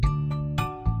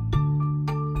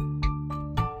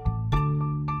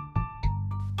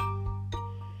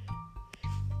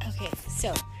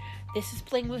so this is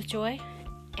Bling with Joy,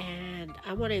 and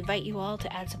I want to invite you all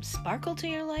to add some sparkle to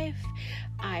your life.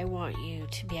 I want you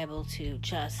to be able to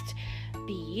just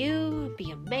be you,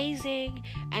 be amazing,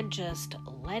 and just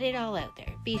let it all out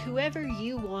there. Be whoever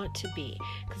you want to be,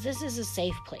 because this is a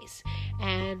safe place.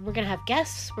 And we're going to have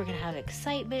guests, we're going to have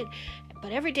excitement,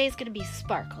 but every day is going to be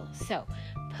sparkle. So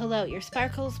pull out your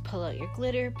sparkles, pull out your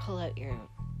glitter, pull out your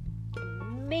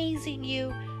amazing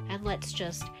you, and let's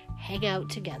just hang out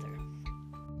together.